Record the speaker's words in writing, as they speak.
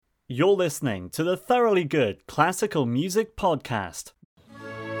You're listening to the Thoroughly Good Classical Music Podcast.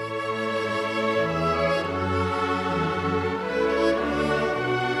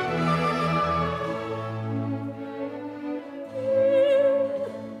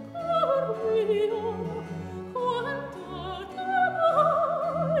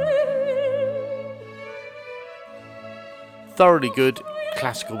 Thoroughly Good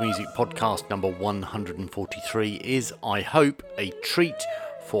Classical Music Podcast number 143 is, I hope, a treat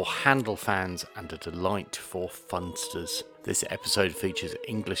for Handel fans and a delight for funsters. This episode features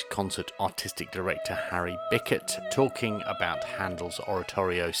English concert artistic director Harry Bickett talking about Handel's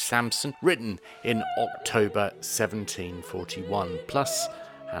oratorio Samson, written in October 1741, plus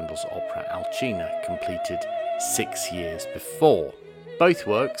Handel's opera Alcina, completed 6 years before. Both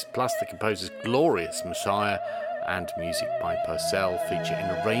works, plus the composer's glorious Messiah and music by Purcell, feature in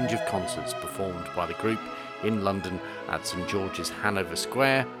a range of concerts performed by the group in London at St George's, Hanover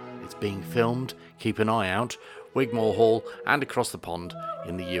Square. It's being filmed, keep an eye out, Wigmore Hall, and across the pond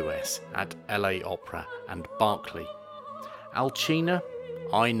in the US at LA Opera and Berkeley. Alcina,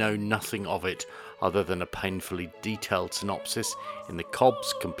 I know nothing of it other than a painfully detailed synopsis in the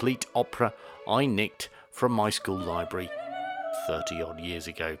Cobb's Complete Opera I nicked from my school library 30 odd years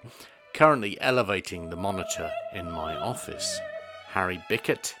ago. Currently elevating the monitor in my office, Harry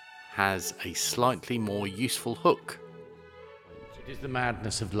Bickett has a slightly more useful hook. It is the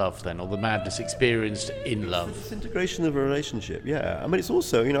madness of love, then, or the madness experienced in love. It's the disintegration of a relationship, yeah. I mean, it's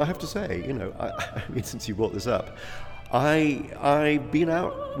also, I have to say, I mean, since you brought this up, I've been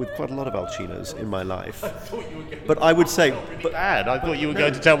out with quite a lot of Alcinas in my life. I thought you were going but I would say, bad. I thought you were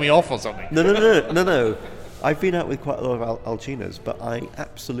going to tell me off or something. No. I've been out with quite a lot of Alcinas, but I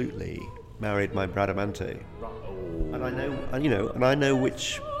absolutely married my Bradamante. And I know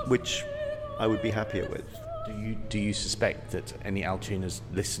which I would be happier with. Do you suspect that any Alcinas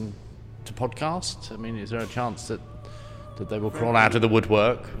listen to podcasts? I mean, is there a chance that they will crawl out of the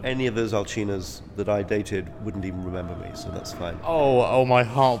woodwork? Any of those Alcinas that I dated wouldn't even remember me, so that's fine. Oh, my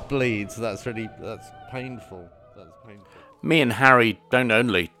heart bleeds. That's painful. Me and Harry don't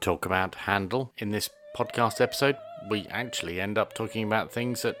only talk about Handel in this podcast episode. We actually end up talking about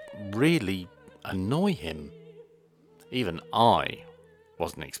things that really annoy him. Even I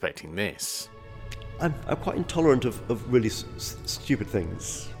wasn't expecting this. I'm quite intolerant of really stupid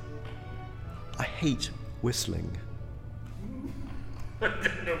things. I hate whistling. I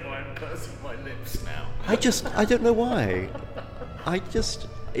don't know why I'm pursing my lips now. I don't know why. It just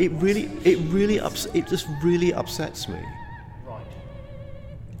really upsets me. Right.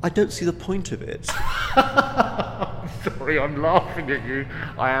 I don't see the point of it. Sorry, I'm laughing at you.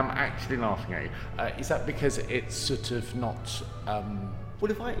 I am actually laughing at you. Is that because it's sort of not... Well,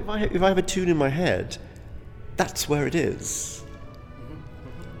 if I have a tune in my head, that's where it is.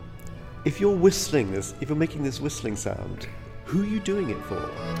 If you're whistling this, if you're making this whistling sound, who are you doing it for?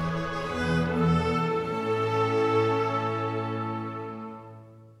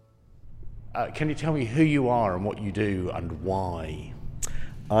 Can you tell me who you are and what you do and why?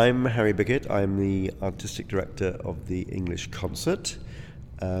 I'm Harry Bickett. I'm the artistic director of the English Concert,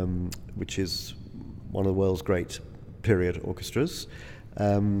 which is one of the world's great period orchestras.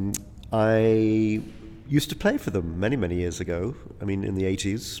 I used to play for them many, many years ago. I mean, in the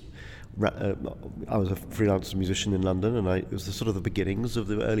 80s. I was a freelance musician in London, and it was the beginnings of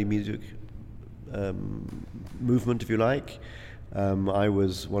the early music movement, if you like. I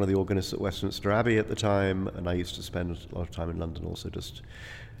was one of the organists at Westminster Abbey at the time, and I used to spend a lot of time in London also just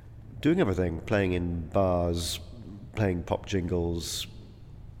doing everything, playing in bars, playing pop jingles,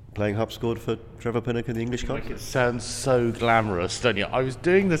 playing harpsichord for Trevor Pinnock in the English Concert. It sounds so glamorous, don't you? I was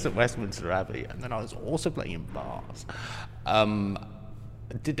doing this at Westminster Abbey, and then I was also playing in bars.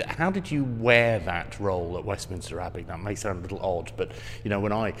 How did you wear that role at Westminster Abbey? That may sound a little odd, but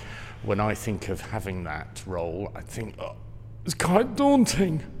when I think of having that role, I think it's quite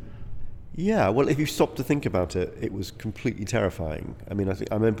daunting. Yeah, well, if you stop to think about it, it was completely terrifying. I mean, I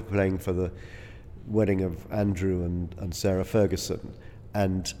remember playing for the wedding of Andrew and Sarah Ferguson,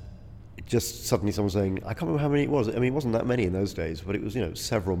 and just suddenly someone saying, I can't remember how many it was. I mean, it wasn't that many in those days, but it was,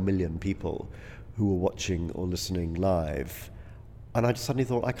 several million people who were watching or listening live. And I just suddenly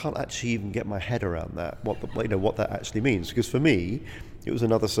thought, I can't actually even get my head around that, what that actually means. Because for me, it was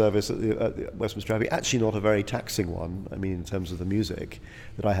another service at the Westminster Abbey, actually not a very taxing one, I mean, in terms of the music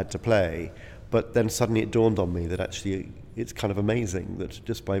that I had to play. But then suddenly it dawned on me that actually it's kind of amazing that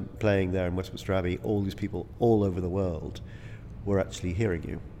just by playing there in Westminster Abbey, all these people all over the world were actually hearing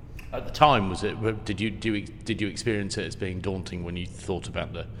you. At the time, was it? Did you experience it as being daunting when you thought about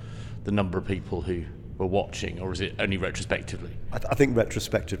the number of people who were watching, or is it only retrospectively? I think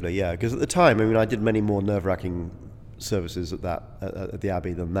retrospectively, yeah, because at the time, I mean, I did many more nerve-wracking services at the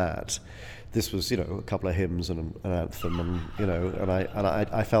Abbey than that. This was, a couple of hymns and an anthem, and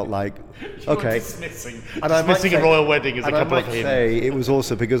I felt like, okay, dismissing a royal wedding as a couple of hymns. It was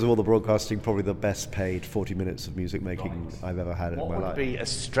also, because of all the broadcasting, probably the best paid 40 minutes of music making I've ever had in my life. What would be a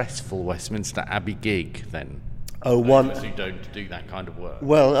stressful Westminster Abbey gig then? One who don't do that kind of work.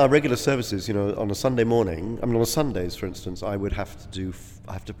 Well, our regular services, on a Sunday morning, on a Sundays, for instance, I would have to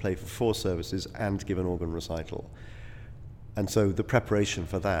play for 4 services and give an organ recital. And so the preparation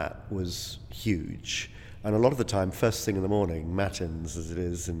for that was huge. And a lot of the time, first thing in the morning, matins as it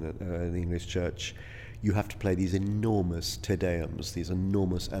is in the English church, you have to play these enormous Te Deums, these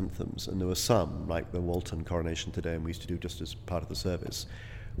enormous anthems. And there were some, like the Walton Coronation Te Deum we used to do just as part of the service,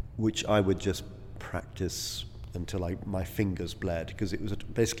 which I would just practice until my fingers bled, because it was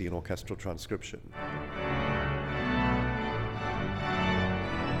basically an orchestral transcription.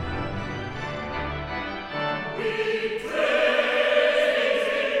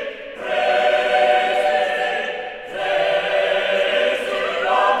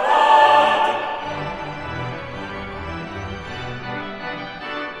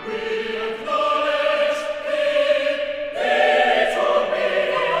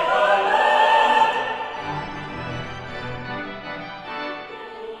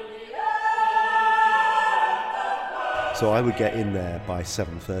 So I would get in there by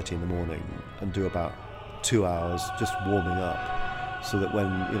 7:30 in the morning and do about 2 hours just warming up, so that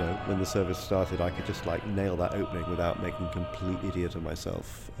when the service started, I could just nail that opening without making a complete idiot of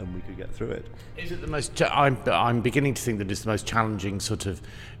myself, and we could get through it. Is it the most? I'm beginning to think that it's the most challenging sort of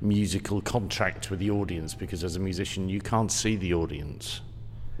musical contract with the audience, because as a musician you can't see the audience.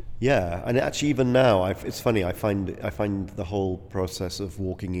 Yeah, and actually even now, it's funny. I find the whole process of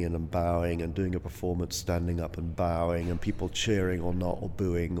walking in and bowing and doing a performance, standing up and bowing, and people cheering or not, or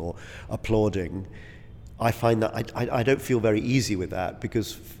booing or applauding. I find that I don't feel very easy with that,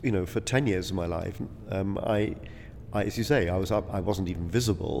 because for 10 years of my life, I as you say, I wasn't even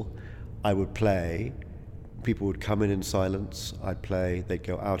visible. I would play. People would come in silence. I'd play. They'd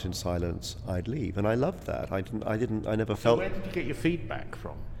go out in silence. I'd leave, and I loved that. I never felt. So where did you get your feedback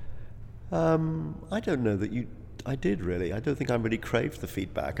from? I don't know that I did really. I don't think I really craved the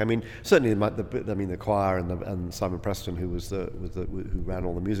feedback. I mean, certainly the choir and Simon Preston, who who ran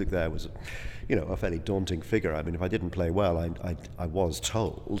all the music there, was, a fairly daunting figure. I mean, if I didn't play well, I was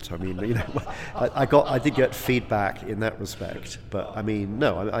told. I mean, I did get feedback in that respect. But I mean,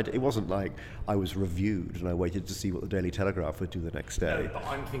 no, it wasn't like I was reviewed and I waited to see what the Daily Telegraph would do the next day. No, but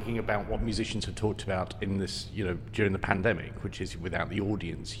I'm thinking about what musicians have talked about in this, during the pandemic, which is without the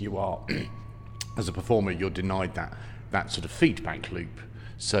audience, you are. As a performer, you're denied that sort of feedback loop.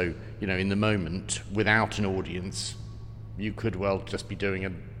 So, in the moment, without an audience, you could well just be doing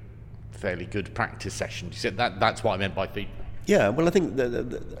a fairly good practice session. You said that's what I meant by feedback. Yeah, well, I think,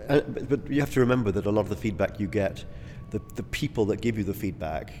 but you have to remember that a lot of the feedback you get, the people that give you the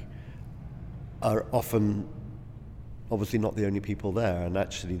feedback are often obviously not the only people there, and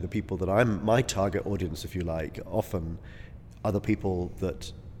actually the people that my target audience, if you like, often are the people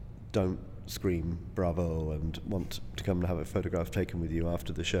that don't scream bravo and want to come and have a photograph taken with you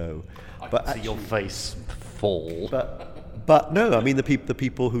after the show. I can see your face fall. But no, I mean the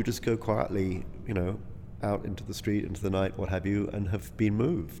people who just go quietly, out into the street, into the night, what have you, and have been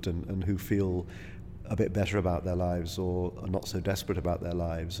moved and who feel a bit better about their lives, or are not so desperate about their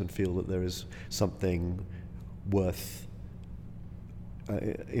lives, and feel that there is something worth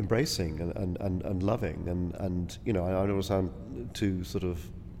embracing and loving. And I don't sound too sort of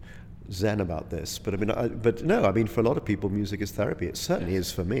zen about this, but I mean, for a lot of people, music is therapy. It certainly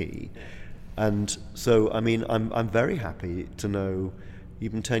is for me, and so I mean, I'm very happy to know,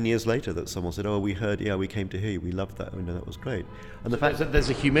 even 10 years later, that someone said, "Oh, we came to hear you. We loved that. That was great." And the fact that there's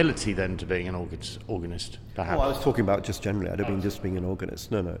a humility then to being an organist, perhaps. Oh, I was talking about just generally. I don't mean just being an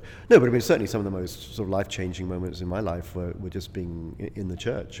organist. No. But I mean, certainly some of the most sort of life-changing moments in my life were just being in the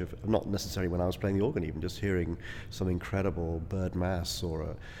church. Not necessarily when I was playing the organ, even just hearing some incredible bird mass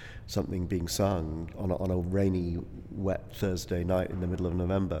or something being sung on a rainy, wet Thursday night in the middle of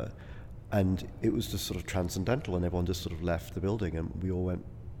November. And it was just sort of transcendental, and everyone just sort of left the building, and we all went,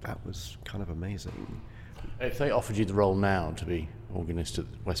 that was kind of amazing. If they offered you the role now to be organist at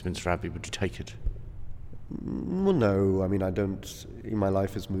Westminster Abbey, would you take it? Well, no. I mean, I don't. My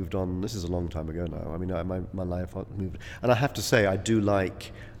life has moved on. This is a long time ago now. I mean, my life has moved. And I have to say, I do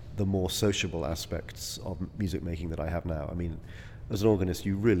like the more sociable aspects of music making that I have now. I mean, as an organist,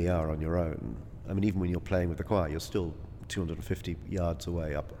 you really are on your own. I mean, even when you're playing with the choir, you're still 250 yards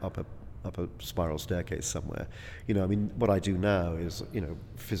away up a spiral staircase somewhere. You know, I mean, what I do now is, you know,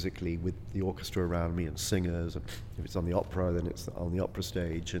 physically with the orchestra around me and singers, and if it's on the opera, then it's on the opera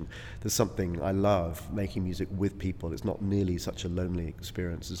stage, and there's something I love making music with people. It's not nearly such a lonely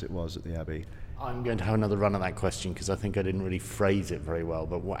experience as it was at the Abbey. I'm going to have another run at that question because I think I didn't really phrase it very well,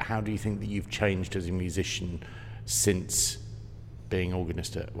 but how do you think that you've changed as a musician since being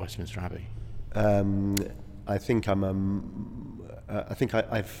organist at Westminster Abbey? I think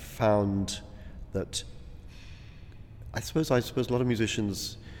I've found that I suppose a lot of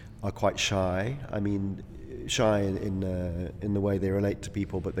musicians are quite shy. I mean, shy in the way they relate to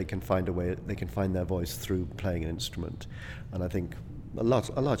people, but they can find their voice through playing an instrument. And I think a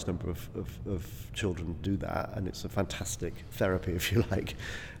large number of children do that, and it's a fantastic therapy, if you like.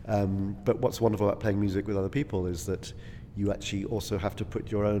 But what's wonderful about playing music with other people is that you actually also have to put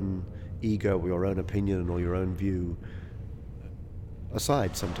your own ego or your own opinion or your own view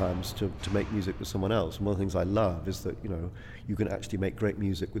aside sometimes to make music with someone else. And one of the things I love is that, you know, you can actually make great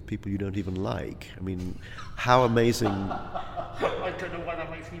music with people you don't even like. I mean, how amazing! I don't know why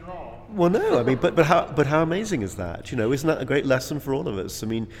that makes me laugh. Well, no, I mean, but how amazing is that? You know, isn't that a great lesson for all of us? I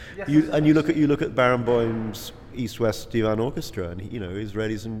mean, yes, you look at Barenboim's East-West Divan Orchestra, and you know,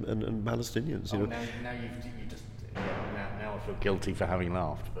 Israelis and Palestinians. You know, now I feel guilty for having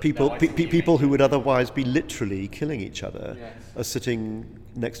laughed. People who would otherwise be literally killing each other yes. are sitting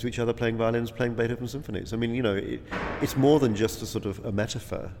next to each other playing violins, playing Beethoven symphonies. I mean, you know, it's more than just a sort of a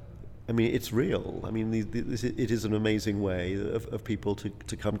metaphor. I mean, it's real. I mean, it is an amazing way of people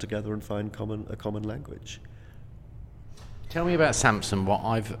to come together and find a common language. Tell me about Samson. What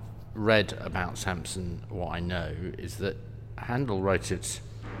I've read about Samson, what I know, is that Handel wrote it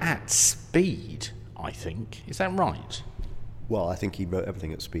at speed, I think. Is that right? Well, I think he wrote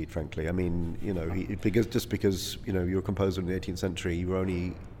everything at speed, frankly. I mean, you know, because you know, you're a composer in the 18th century, you were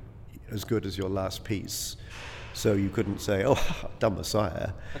only as good as your last piece. So you couldn't say, "Oh, I've done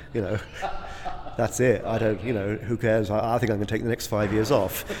Messiah," you know. That's it. I don't, you know, who cares? I think I'm going to take the next 5 years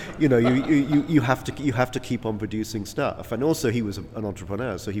off. You know, you have to keep on producing stuff. And also, he was an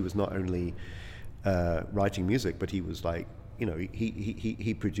entrepreneur, so he was not only writing music, but he was like, you know,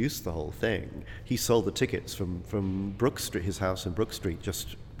 he produced the whole thing. He sold the tickets from Brook Street, his house in Brook Street,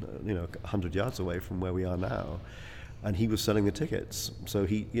 just 100 yards away from where we are now. And he was selling the tickets. So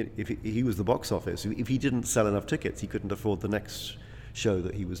he was the box office. If he didn't sell enough tickets, he couldn't afford the next show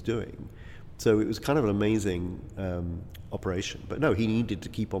that he was doing. So it was kind of an amazing operation. But no, he needed to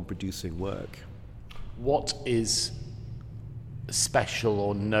keep on producing work. What is special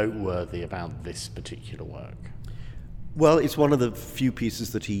or noteworthy about this particular work? Well, it's one of the few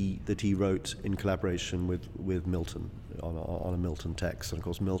pieces that he wrote in collaboration with Milton on a Milton text. And of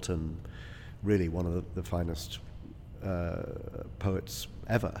course, Milton, really one of the finest poets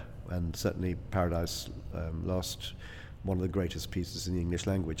ever, and certainly Paradise Lost, one of the greatest pieces in the English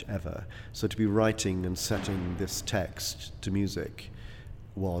language ever. So to be writing and setting this text to music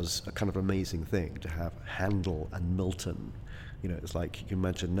was a kind of amazing thing, to have Handel and Milton. You know, it's like you can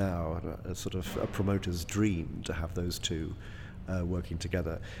imagine now a sort of a promoter's dream to have those two working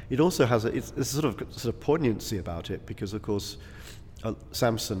together. It also has it's a sort of poignancy about it, because of course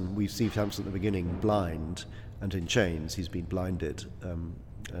Samson, we see Samson at the beginning blind and in chains. He's been blinded and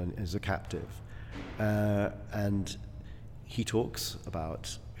is a captive, and he talks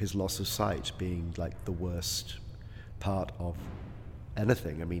about his loss of sight being like the worst part of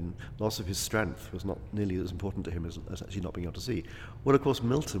anything. I mean, loss of his strength was not nearly as important to him as actually not being able to see. Well, of course,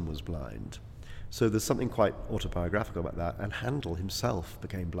 Milton was blind. So there's something quite autobiographical about that. And Handel himself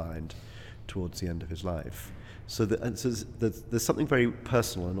became blind towards the end of his life. So there's something very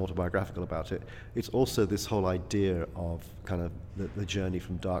personal and autobiographical about it. It's also this whole idea of kind of the journey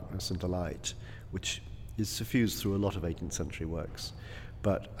from darkness into light, which is suffused through a lot of 18th century works.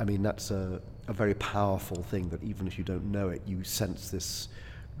 But, I mean, that's a very powerful thing, that even if you don't know it, you sense this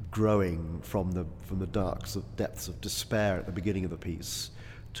growing from the dark depths of despair at the beginning of the piece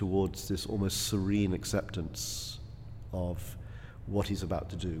towards this almost serene acceptance of what he's about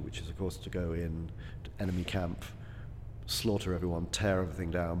to do, which is, of course, to go in to enemy camp, slaughter everyone, tear everything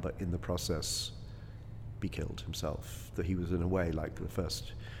down, but in the process be killed himself. That he was, in a way, like the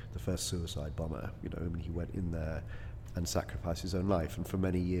first suicide bomber. You know, I mean, he went in there and sacrificed his own life, and for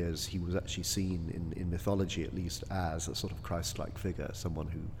many years he was actually seen in mythology, at least, as a sort of Christ-like figure, someone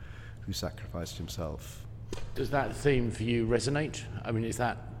who sacrificed himself. Does that theme for you resonate? I mean, is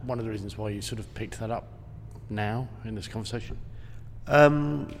that one of the reasons why you sort of picked that up now in this conversation?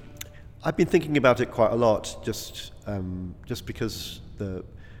 I've been thinking about it quite a lot, just because the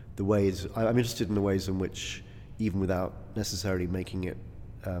ways I'm interested in the ways in which, even without necessarily making it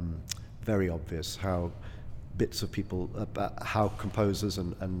very obvious how bits of people, how composers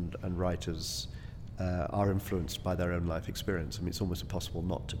and writers are influenced by their own life experience. I mean, it's almost impossible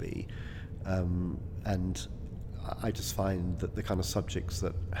not to be. And I just find that the kind of subjects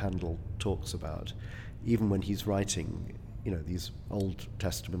that Handel talks about, even when he's writing, these Old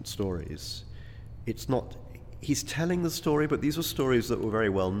Testament stories, it's not, he's telling the story, but these were stories that were very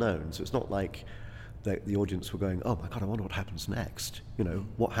well known. So it's not like the audience were going, oh my God, I wonder what happens next.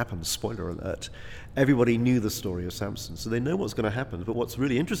 What happens? Spoiler alert. Everybody knew the story of Samson, so they know what's going to happen. But what's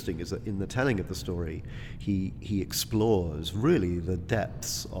really interesting is that in the telling of the story, he explores really the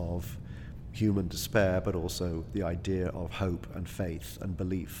depths of human despair, but also the idea of hope and faith and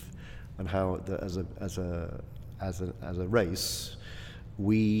belief, and how as a race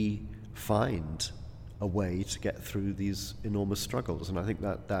we find a way to get through these enormous struggles, and I think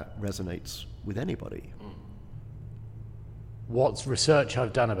that resonates with anybody. What research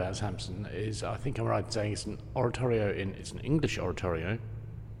I've done about Samson is, I think I'm right in saying it's an English oratorio,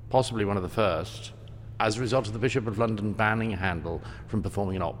 possibly one of the first, as a result of the Bishop of London banning Handel from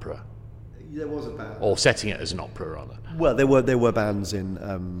performing an opera. There was a ban, or setting it as an opera, rather. Well, there were bans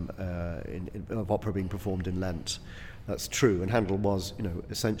of opera being performed in Lent. That's true, and Handel was,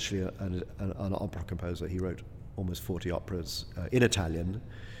 essentially an opera composer. He wrote almost 40 operas in Italian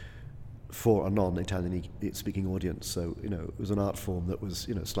for a non-Italian speaking audience. So, it was an art form that was,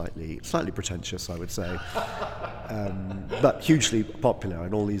 slightly pretentious, I would say, but hugely popular.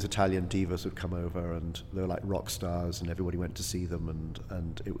 And all these Italian divas would come over, and they were like rock stars, and everybody went to see them.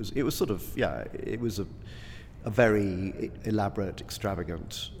 And it was sort of, it was a very elaborate,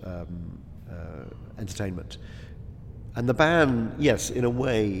 extravagant entertainment. And the ban, yes, in a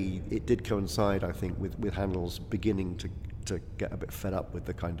way, it did coincide, I think, with Handel's beginning to get a bit fed up with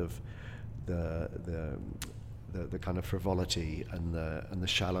the kind of the kind of frivolity and the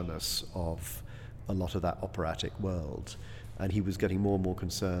shallowness of a lot of that operatic world, and he was getting more and more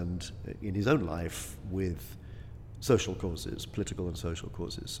concerned in his own life with social causes, political and social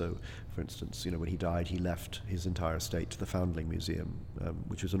causes. So, for instance, when he died, he left his entire estate to the Foundling Museum,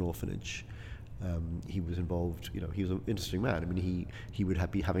 which was an orphanage. He was involved, he was an interesting man. I mean, he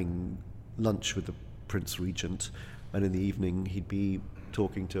would be having lunch with the Prince Regent, and in the evening he'd be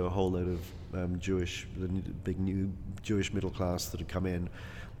talking to a whole load of the big new Jewish middle class that had come in.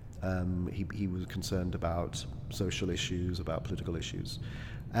 He was concerned about social issues, about political issues.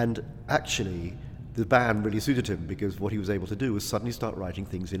 And actually, the ban really suited him, because what he was able to do was suddenly start writing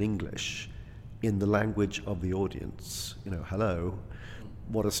things in English, in the language of the audience. Hello.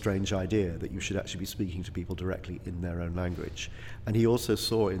 What a strange idea that you should actually be speaking to people directly in their own language. And he also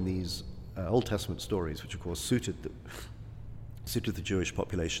saw in these Old Testament stories, which of course suited the Jewish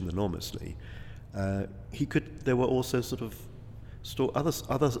population enormously, there were also sort of other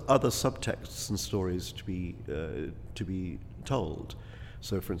subtexts and stories to be told.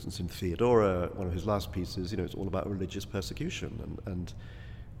 So, for instance, in Theodora, one of his last pieces, it's all about religious persecution, and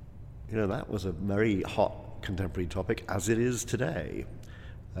that was a very hot contemporary topic, as it is today.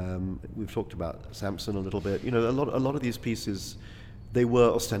 We've talked about Samson a little bit. A lot of these pieces, they were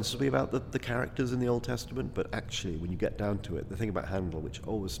ostensibly about the characters in the Old Testament, but actually, when you get down to it, the thing about Handel, which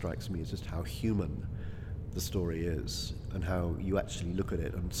always strikes me, is just how human the story is, and how you actually look at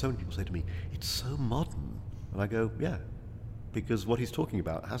it. And so many people say to me, it's so modern. And I go, yeah, because what he's talking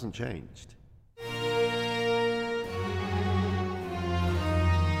about hasn't changed.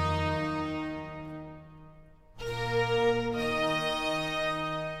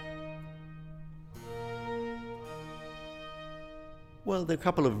 Well, there are a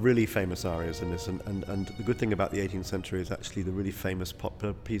couple of really famous arias in this, and the good thing about the 18th century is actually the really famous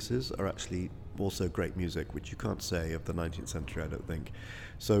popular pieces are actually also great music, which you can't say of the 19th century, I don't think.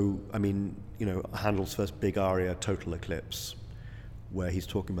 So, I mean, Handel's first big aria, Total Eclipse, where he's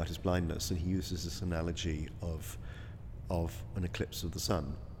talking about his blindness, and he uses this analogy of an eclipse of the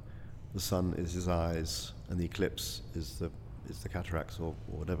sun. The sun is his eyes, and the eclipse is the cataracts or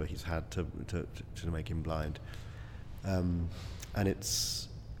whatever he's had to make him blind. And it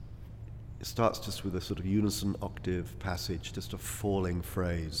starts just with a sort of unison octave passage, just a falling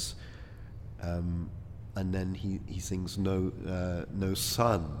phrase, and then he sings no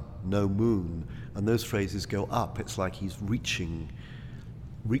sun, no moon, and those phrases go up. It's like he's reaching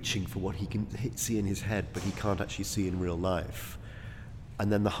for what he can see in his head, but he can't actually see in real life.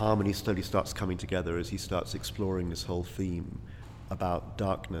 And then the harmony slowly starts coming together as he starts exploring this whole theme about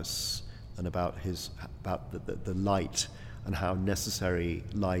darkness and about the light, and how necessary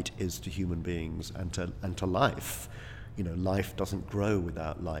light is to human beings and to life. Life doesn't grow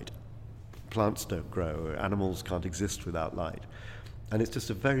without light. Plants don't grow. Animals can't exist without light. And it's just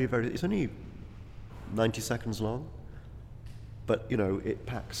a very, very, it's only 90 seconds long, but, you know, it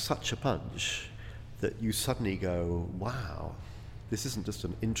packs such a punch that you suddenly go, wow, this isn't just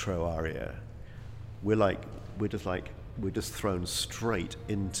an intro aria. We're just thrown straight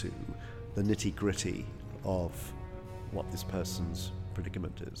into the nitty-gritty of what this person's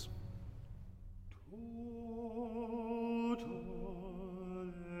predicament is.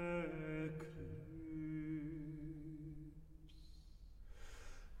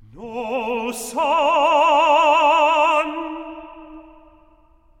 No sun,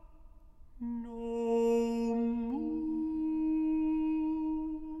 no moon,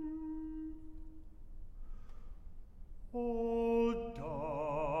 all dark,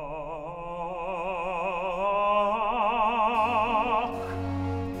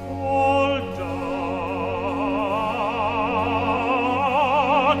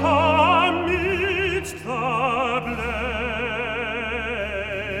 amidst the blaze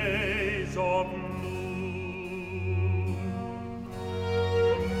of moon.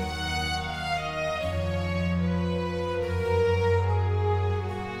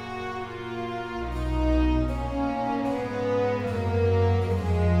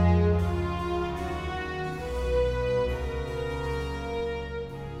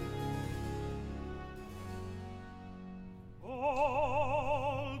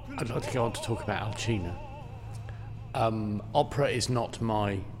 I'd like to go on to talk about Alcina. Opera is not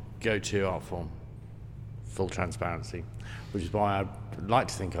my go-to art form, full transparency, which is why I'd like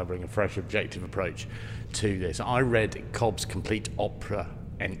to think I bring a fresh, objective approach to this. I read Cobb's complete opera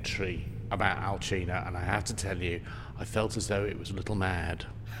entry about Alcina, and I have to tell you, I felt as though it was a little mad.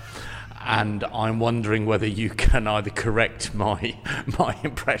 And I'm wondering whether you can either correct my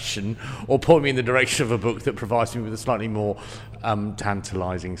impression or point me in the direction of a book that provides me with a slightly more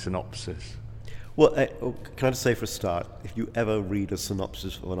tantalising synopsis. Well, can I just say for a start, if you ever read a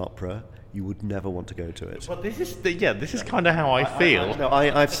synopsis of an opera, you would never want to go to it. Well, this is kind of how I feel.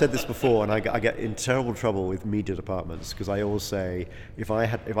 I've said this before, and I get in terrible trouble with media departments because I always say if I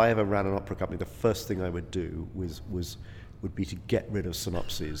ever ran an opera company, the first thing I would do would be to get rid of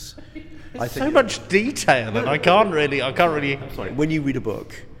synopses. So much detail, and I can't really. I'm sorry. When you read a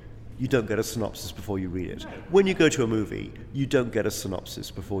book, you don't get a synopsis before you read it. When you go to a movie, you don't get a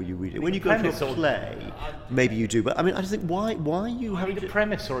synopsis before you read it. When you go to a play, maybe you do. But I mean, I just think why are you having a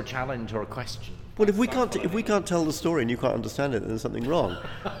premise or a challenge or a question? Well, if we can't tell the story and you can't understand it, then there's something wrong.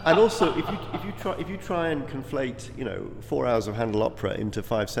 And also, if you try and conflate, 4 hours of Handel opera into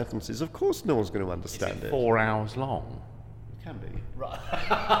 5 sentences, of course no one's going to understand it. 4 hours long. It can be. Right.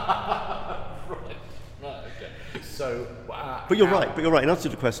 Right. Okay. So. But you're right. In answer to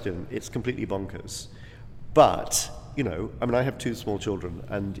the question, it's completely bonkers. But I have 2 small children,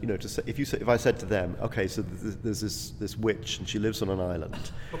 and if I said to them, okay, so there's this witch, and she lives on an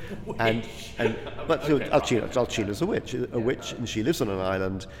island, Alcina's a witch, and she lives on an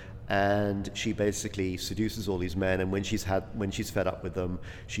island, and she basically seduces all these men, and when she's fed up with them,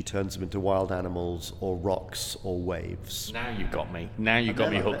 she turns them into wild animals or rocks or waves. Now you got me. Now you got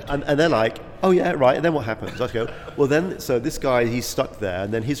me hooked. And they're like, oh yeah, right. And then what happens? I go, well then, so this guy, he's stuck there,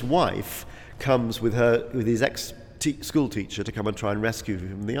 and then his wife comes with his school teacher to come and try and rescue him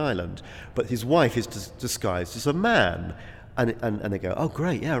from the island, but his wife is disguised as a man. And they go, oh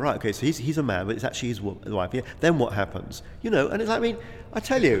great, yeah, right, okay, so he's a man, but it's actually his wife. Yeah. Then what happens? And it's like, I mean, I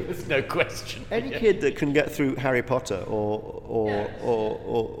tell you, there's no question. Any kid that can get through Harry Potter or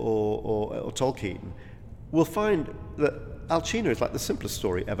Tolkien will find that Alcina is like the simplest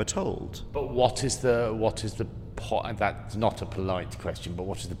story ever told. But what is the point? That's not a polite question, but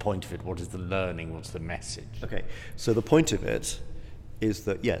what is the point of it? What is the learning? What's the message? Okay, so the point of it is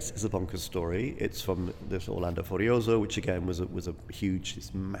that, yes, it's a bonkers story. It's from this Orlando Furioso, which again was a huge,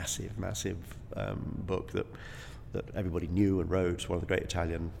 this massive book that everybody knew and wrote, one of the great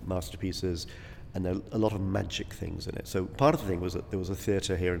Italian masterpieces, and there are a lot of magic things in it. So part of the thing was that there was a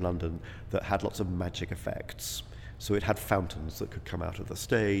theatre here in London that had lots of magic effects. So it had fountains that could come out of the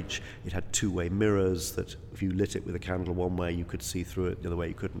stage. It had 2-way mirrors that if you lit it with a candle one way, you could see through it, the other way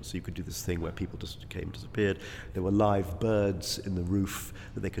you couldn't. So you could do this thing where people just came and disappeared. There were live birds in the roof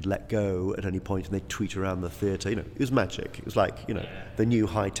that they could let go at any point, and they'd tweet around the theatre. It was magic. It was like, the new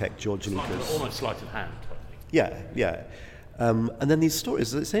high-tech George Lucas. Almost sleight of hand. Yeah. And then these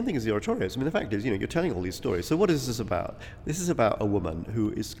stories, the same thing as the oratorios. I mean, the fact is, you're telling all these stories. So what is this about? This is about a woman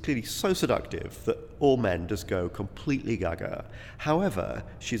who is clearly so seductive that all men just go completely gaga. However,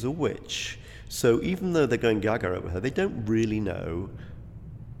 she's a witch. So even though they're going gaga over her, they don't really know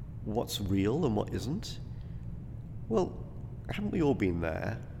what's real and what isn't. Well, haven't we all been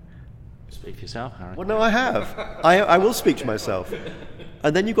there? Speak for yourself, Harry. Well, no, I have. I will speak to myself.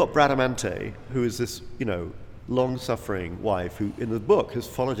 And then you've got Bradamante, who is this, long-suffering wife who, in the book, has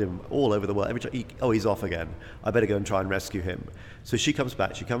followed him all over the world. Every time, he's off again. I better go and try and rescue him. So she comes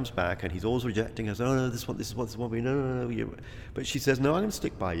back, and he's always rejecting her. Oh, no, this is what we no. But she says, no, I'm going to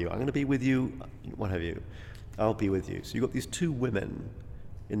stick by you. I'm going to be with you, what have you. I'll be with you. So you've got these two women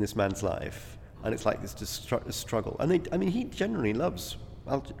in this man's life, and it's like this struggle. And he genuinely loves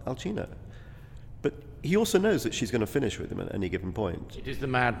Alcina. But he also knows that she's going to finish with him at any given point. It is the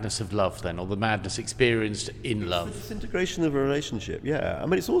madness of love, then, or the madness experienced in love. It's the disintegration of a relationship, yeah. I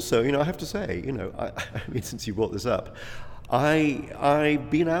mean, it's also, I have to say, since you brought this up, I've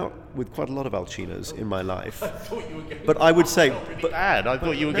been out with quite a lot of Alcinas in my life. I thought you were going but I would say... bad. I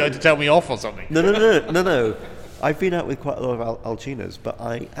thought you were going to tell me off or something. No. I've been out with quite a lot of Alcinas, but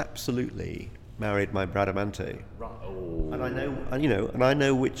I absolutely married my Bradamante. Right. Oh. And I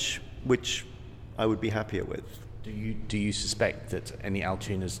know which I would be happier with. Do you suspect that any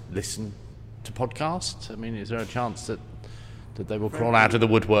Alcinas listen to podcasts? I mean, is there a chance that they will crawl out of the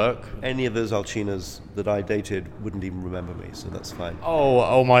woodwork? Any of those Alcinas that I dated wouldn't even remember me, so that's fine.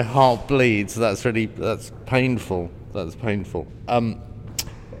 Oh, my heart bleeds. That's painful. That's painful.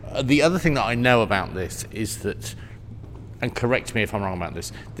 The other thing that I know about this is that, and correct me if I'm wrong about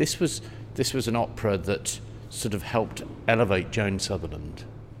this, this was an opera that sort of helped elevate Joan Sutherland.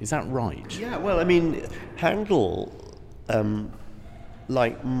 Is that right? Yeah, well, Handel,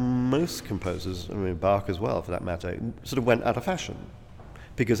 like most composers, Bach as well for that matter, sort of went out of fashion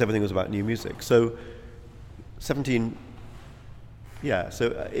because everything was about new music. So so in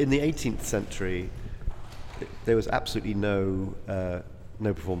the 18th century, there was absolutely no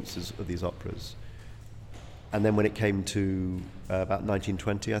performances of these operas. And then when it came to about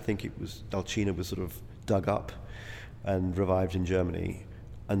 1920, I think Alcina was sort of dug up and revived in Germany.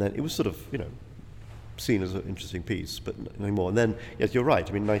 And then it was sort of, seen as an interesting piece, but no more. And then, yes, you're right.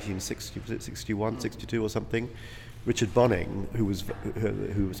 1960, was it 61, 62 or something? Richard Bonning, who was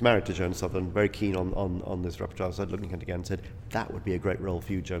married to Joan Sutherland, very keen on this repertoire, started looking at it again and said, that would be a great role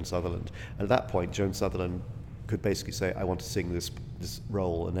for you, Joan Sutherland. And at that point, Joan Sutherland could basically say, I want to sing this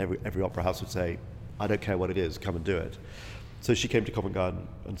role, and every opera house would say, I don't care what it is, come and do it. So she came to Covent Garden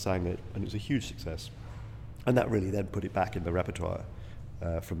and sang it, and it was a huge success. And that really then put it back in the repertoire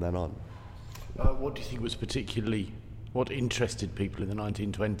from then on. What do you think was what interested people in the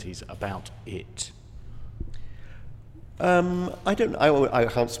 1920s about it? I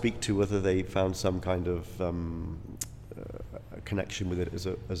can't speak to whether they found some kind of connection with it as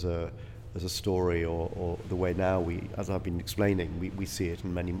a story or the way now as I've been explaining, we see it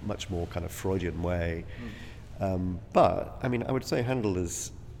in much more kind of Freudian way. But I would say Handel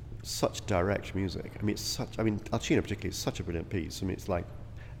is such direct music. Alcina particularly is such a brilliant piece. It's like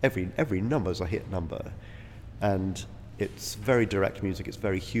every number is a hit number, and it's very direct music. It's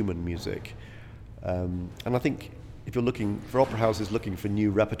very human music, and I think if you're looking for opera houses looking for new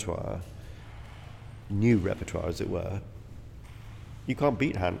repertoire as it were, you can't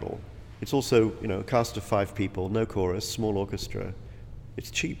beat Handel. It's also a cast of 5 people, no chorus, small orchestra. It's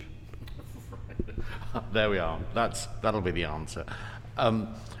cheap. There we are. That'll be the answer.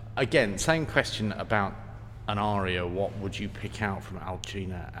 Again, same question about an aria. What would you pick out from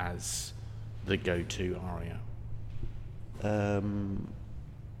Alcina as the go-to aria?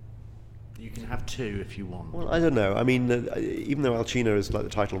 You can have 2 if you want. Well, I don't know. Even though Alcina is like the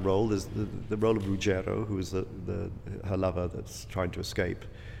title role, there's the role of Ruggiero, who is her lover that's trying to escape.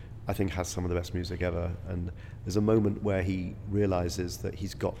 I think has some of the best music ever. And there's a moment where he realizes that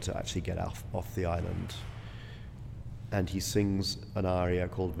he's got to actually get off the island. And he sings an aria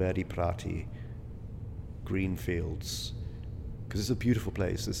called Verdi Prati, Green Fields, because it's a beautiful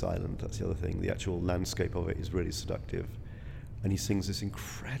place, this island. That's the other thing. The actual landscape of it is really seductive. And he sings this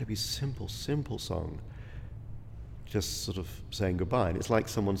incredibly simple song, just sort of saying goodbye. And it's like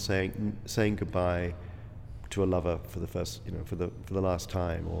someone saying goodbye to a lover for the first, for the last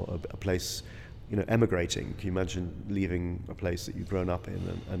time, or a place, emigrating. Can you imagine leaving a place that you've grown up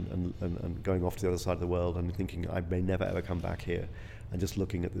in and going off to the other side of the world and thinking, I may never ever come back here, and just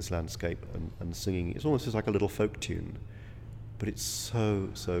looking at this landscape and singing. It's almost just like a little folk tune, but it's so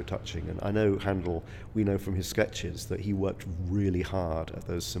touching. And I know Handel, we know from his sketches that he worked really hard at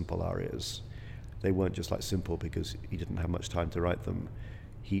those simple arias. They weren't just like simple because he didn't have much time to write them.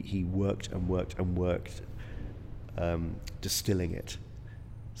 He worked and worked and worked, distilling it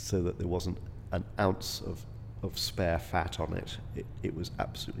so that there wasn't an ounce of spare fat on it. It was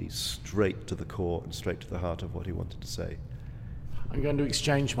absolutely straight to the core and straight to the heart of what he wanted to say. I'm going to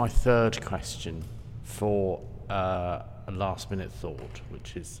exchange my third question for a last-minute thought,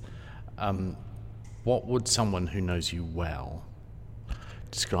 which is, What would someone who knows you well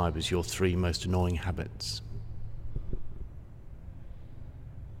describe as your 3 most annoying habits?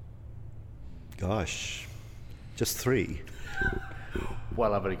 Gosh, just 3.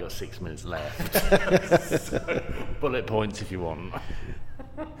 Well, I've only got 6 minutes left. So, bullet points if you want.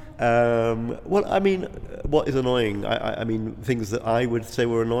 Well, I mean, what is annoying? I mean, things that I would say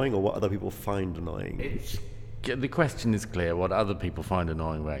were annoying, or what other people find annoying. The question is clear. What other people find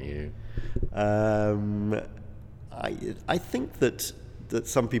annoying about you? I think that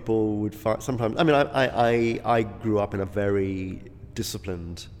some people would find sometimes. I mean, I grew up in a very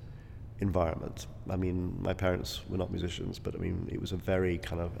disciplined environment. I mean, my parents were not musicians, but I mean, it was a very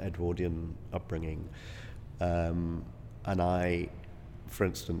kind of Edwardian upbringing. And I, for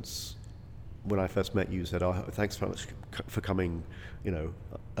instance, when I first met you, said, "Oh, thanks very much for coming,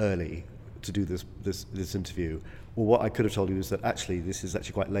 early to do this interview." Well, what I could have told you is that actually this is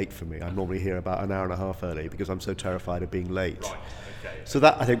actually quite late for me. I'm normally here about an hour and a half early because I'm so terrified of being late. Right. Okay. So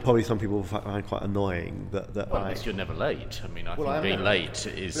that I think probably some people find quite annoying. That well, at least you're never late. I mean, I think being late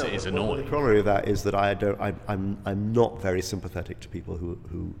is annoying. The corollary of that is that I'm not very sympathetic to people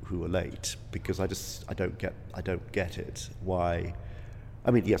who are late because I don't get it. Why?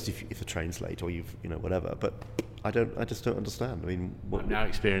 I mean, yes, if a train's late or you've whatever, but I just don't understand. I mean, I'm now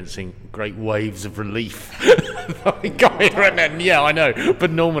experiencing great waves of relief. Right then, yeah, I know,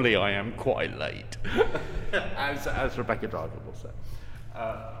 but normally I am quite late, as Rebecca Driver will say.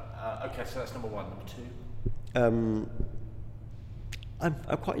 Okay, so that's number 1. Number 2. I'm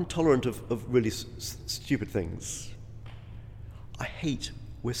quite intolerant of really stupid things. I hate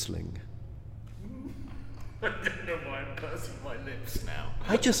whistling. I don't know why I'm pursing my lips now.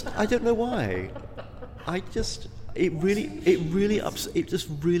 I don't know why. It just really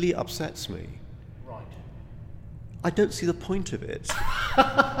upsets me. Right. I don't see the point of it.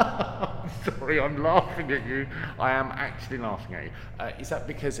 Sorry, I'm laughing at you. I am actually laughing at you. Is that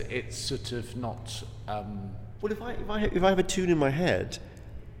because it's sort of not? Well, if I have a tune in my head,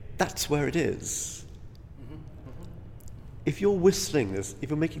 that's where it is. Mm-hmm, mm-hmm. If you're whistling this,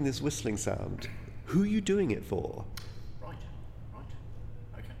 if you're making this whistling sound, who are you doing it for? Right.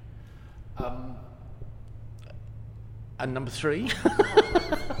 Okay. And number 3?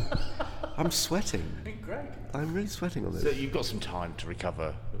 I'm sweating. Great. I'm really sweating on this. So you've got some time to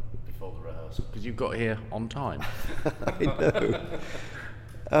recover before the rehearsal, because you've got here on time. I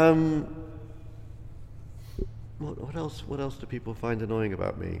know. What else do people find annoying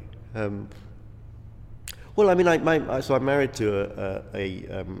about me? Well, I mean, so I'm married to a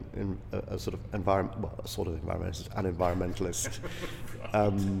sort of environmentalist, an environmentalist,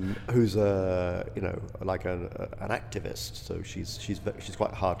 who's like an activist. So she's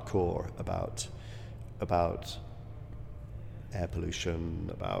quite hardcore about air pollution,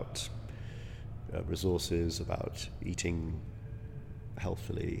 about resources, about eating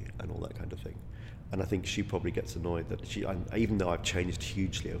healthily, and all that kind of thing. And I think she probably gets annoyed that even though I've changed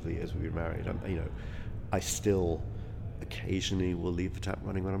hugely over the years we've been married, I still occasionally will leave the tap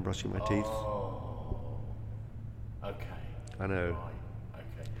running when I'm brushing my teeth. Oh, okay. I know. Right.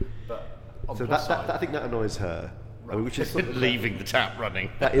 Okay. But so I think that annoys her. Right. I mean, which is sort of leaving the tap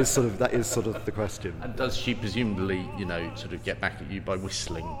running. That is sort of the question. And does she presumably, sort of get back at you by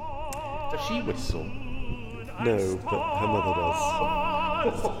whistling? Does she whistle? No, but her mother does.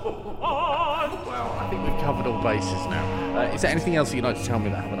 Well, I think we've covered all bases now. Is there anything else you'd like to tell me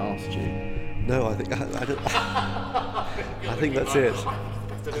that I haven't asked you? No, I think I don't. I think that's it. I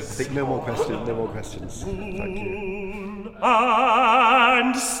think no more questions. Thank you.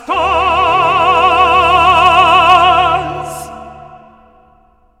 And stars,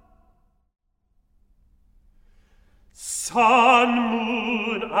 sun,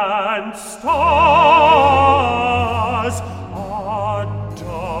 moon, and stars are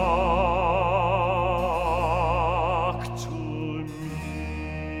dark to me.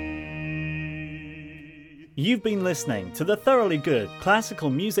 You've been listening to the Thoroughly Good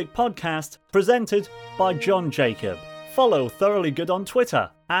Classical Music Podcast presented by John Jacob. Follow Thoroughly Good on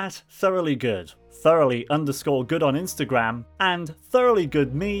Twitter @thoroughlygood, thoroughly_good on Instagram, and Thoroughly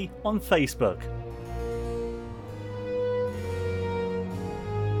Good Me on Facebook.